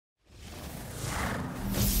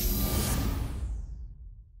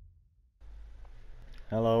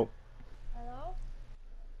Hello. Hello?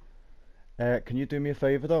 Can you do me a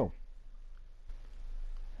favor though?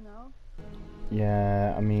 No?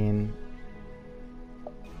 Yeah, I mean,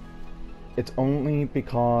 it's only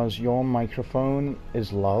because your microphone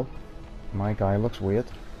is low. My guy looks weird.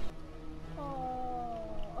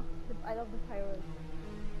 Oh, I love the pirates.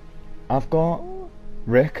 I've got Oh,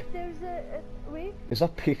 Rick. there's a wait. Is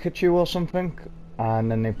that Pikachu or something?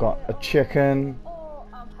 And then they've got a Oh, chicken. oh,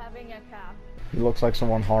 I'm having a cat. He looks like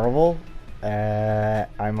someone horrible.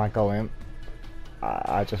 I might go in.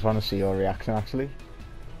 I just want to see your reaction actually.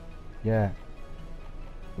 Yeah.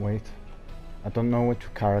 Wait. I don't know which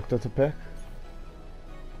character to pick.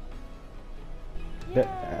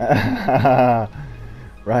 Yeah.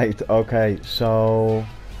 Right, okay, so...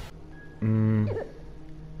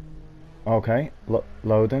 okay,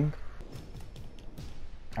 loading.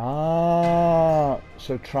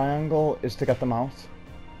 So triangle is to get them out.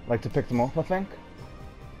 Like to pick them up, I think.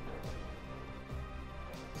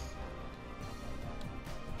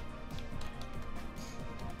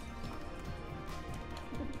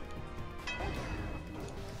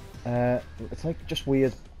 It's like just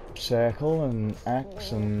weird circle and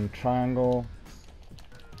X and triangle.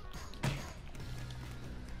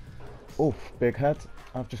 Oof, big head.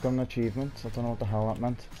 I've just got an achievement. I don't know what the hell that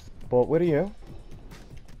meant. But where are you?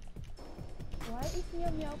 Why is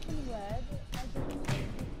your meow red? I didn't see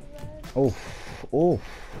red. Oof, oof.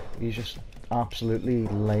 You just absolutely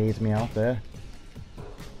laid me out there.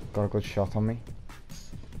 Got a good shot on me.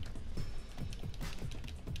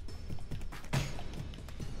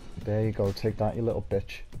 There you go, take that, you little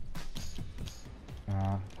bitch.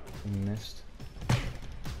 Ah, you missed.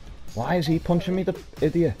 Why is he punching me, the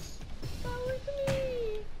idiot? That was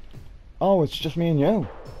me. Oh, it's just me and you.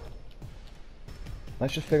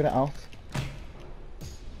 Let's just figure it out.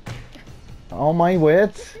 Oh my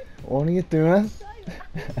word! What are you doing?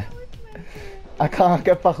 I can't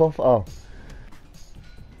get back up. Oh.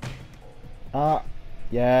 Ah,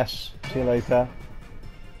 yes. See you later.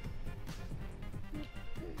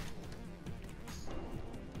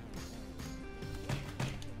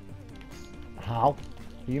 How?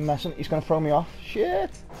 Are you messing? He's gonna throw me off. Shit!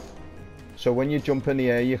 So when you jump in the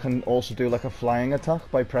air, you can also do like a flying attack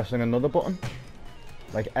by pressing another button.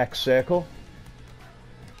 Like X circle.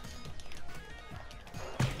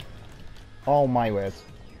 Oh my word.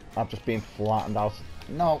 I've just been flattened out.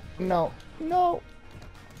 No, no, no!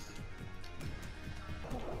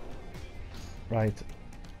 Right.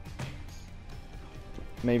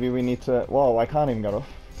 Maybe we need to... Whoa, I can't even get up.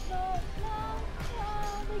 No, no,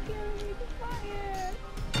 no, they're killing me with fire.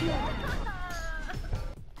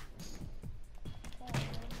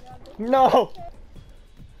 No!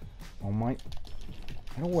 Oh my...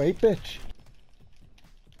 No way, bitch.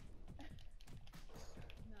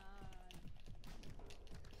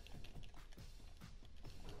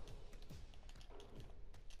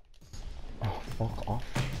 Oh, fuck off.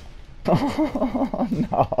 Oh,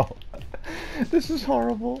 no. This is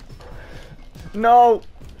horrible. No!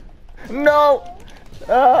 No!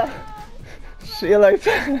 See you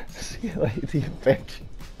later. See you later, you bitch.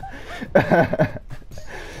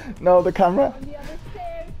 No, the camera. On the other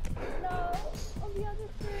stairs. No, on the other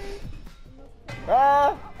stairs.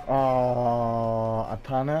 Ah! Oh, I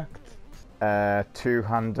panicked.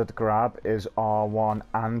 Two-handed grab is R1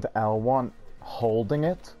 and L1. Holding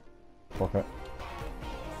it. Fuck it.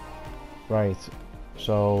 Right.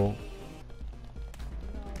 So.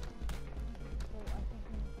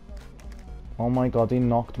 Oh my god, he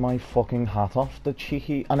knocked my fucking hat off, the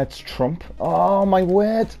cheeky. And it's Trump. Oh my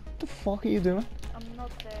word. What the fuck are you doing? I'm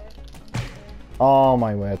not there. I'm not there. Oh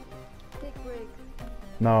my word. Take break.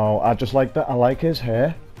 No, I just like that. I like his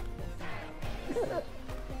hair.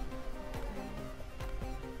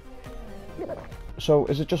 So,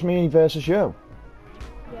 is it just me versus you?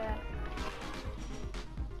 Yeah.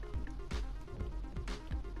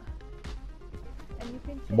 And you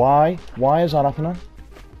can change, Why? Why is that happening?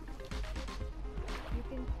 you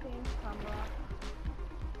can change camera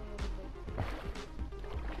a little bit.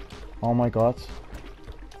 Oh my god.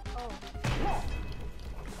 Oh.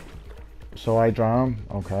 So I drown.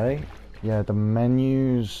 Okay. Yeah, the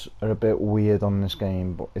menus are a bit weird on this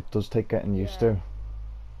game, but it does take getting used to.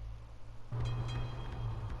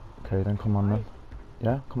 Okay, then come on then.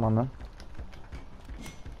 Yeah, come on then.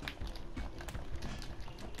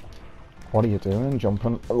 What are you doing?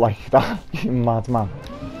 Jumping like that? You madman.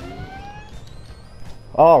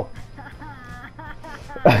 Oh!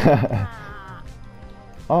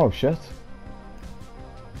 Oh shit.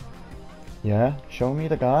 Yeah, show me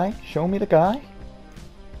the guy. Show me the guy.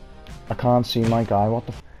 I can't see my guy. What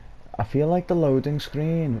the f— I feel like the loading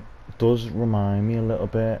screen does remind me a little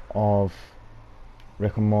bit of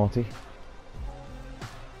Rick and Morty.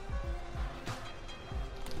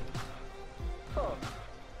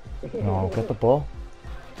 No, get the ball.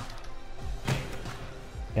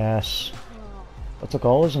 Yes. That's a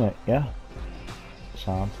goal, isn't it? Yeah.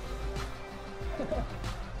 Sound.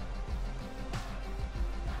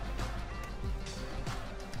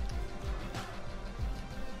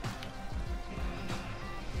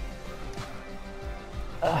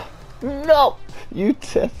 No! You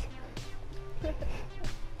tit.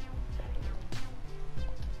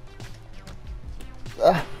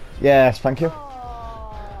 Yes, thank you.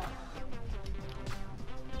 Oh,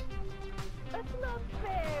 that's not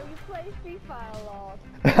fair. We play FIFA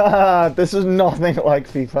a lot. This is nothing like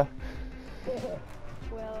FIFA.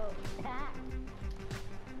 Well,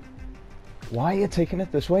 Why are you taking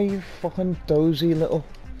it this way, you fucking dozy little...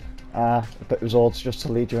 but it was all just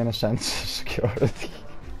to lead you in a sense of security.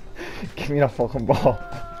 Give me that fucking ball.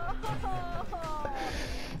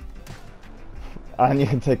 And you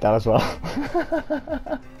can take that as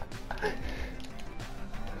well.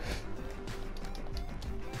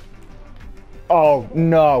 Oh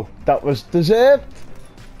no, that was deserved.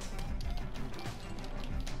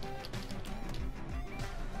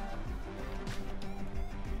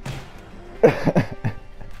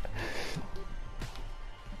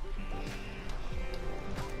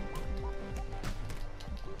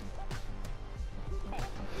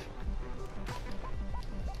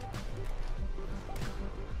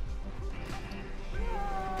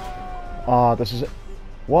 Oh, this is it.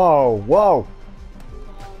 Whoa, whoa.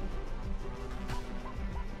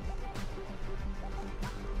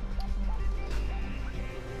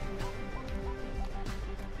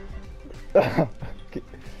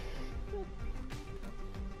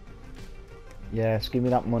 Yes, give me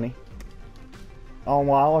that money. Oh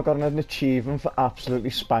wow, I got an achievement for absolutely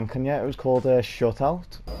spanking you. It was called a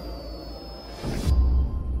shutout.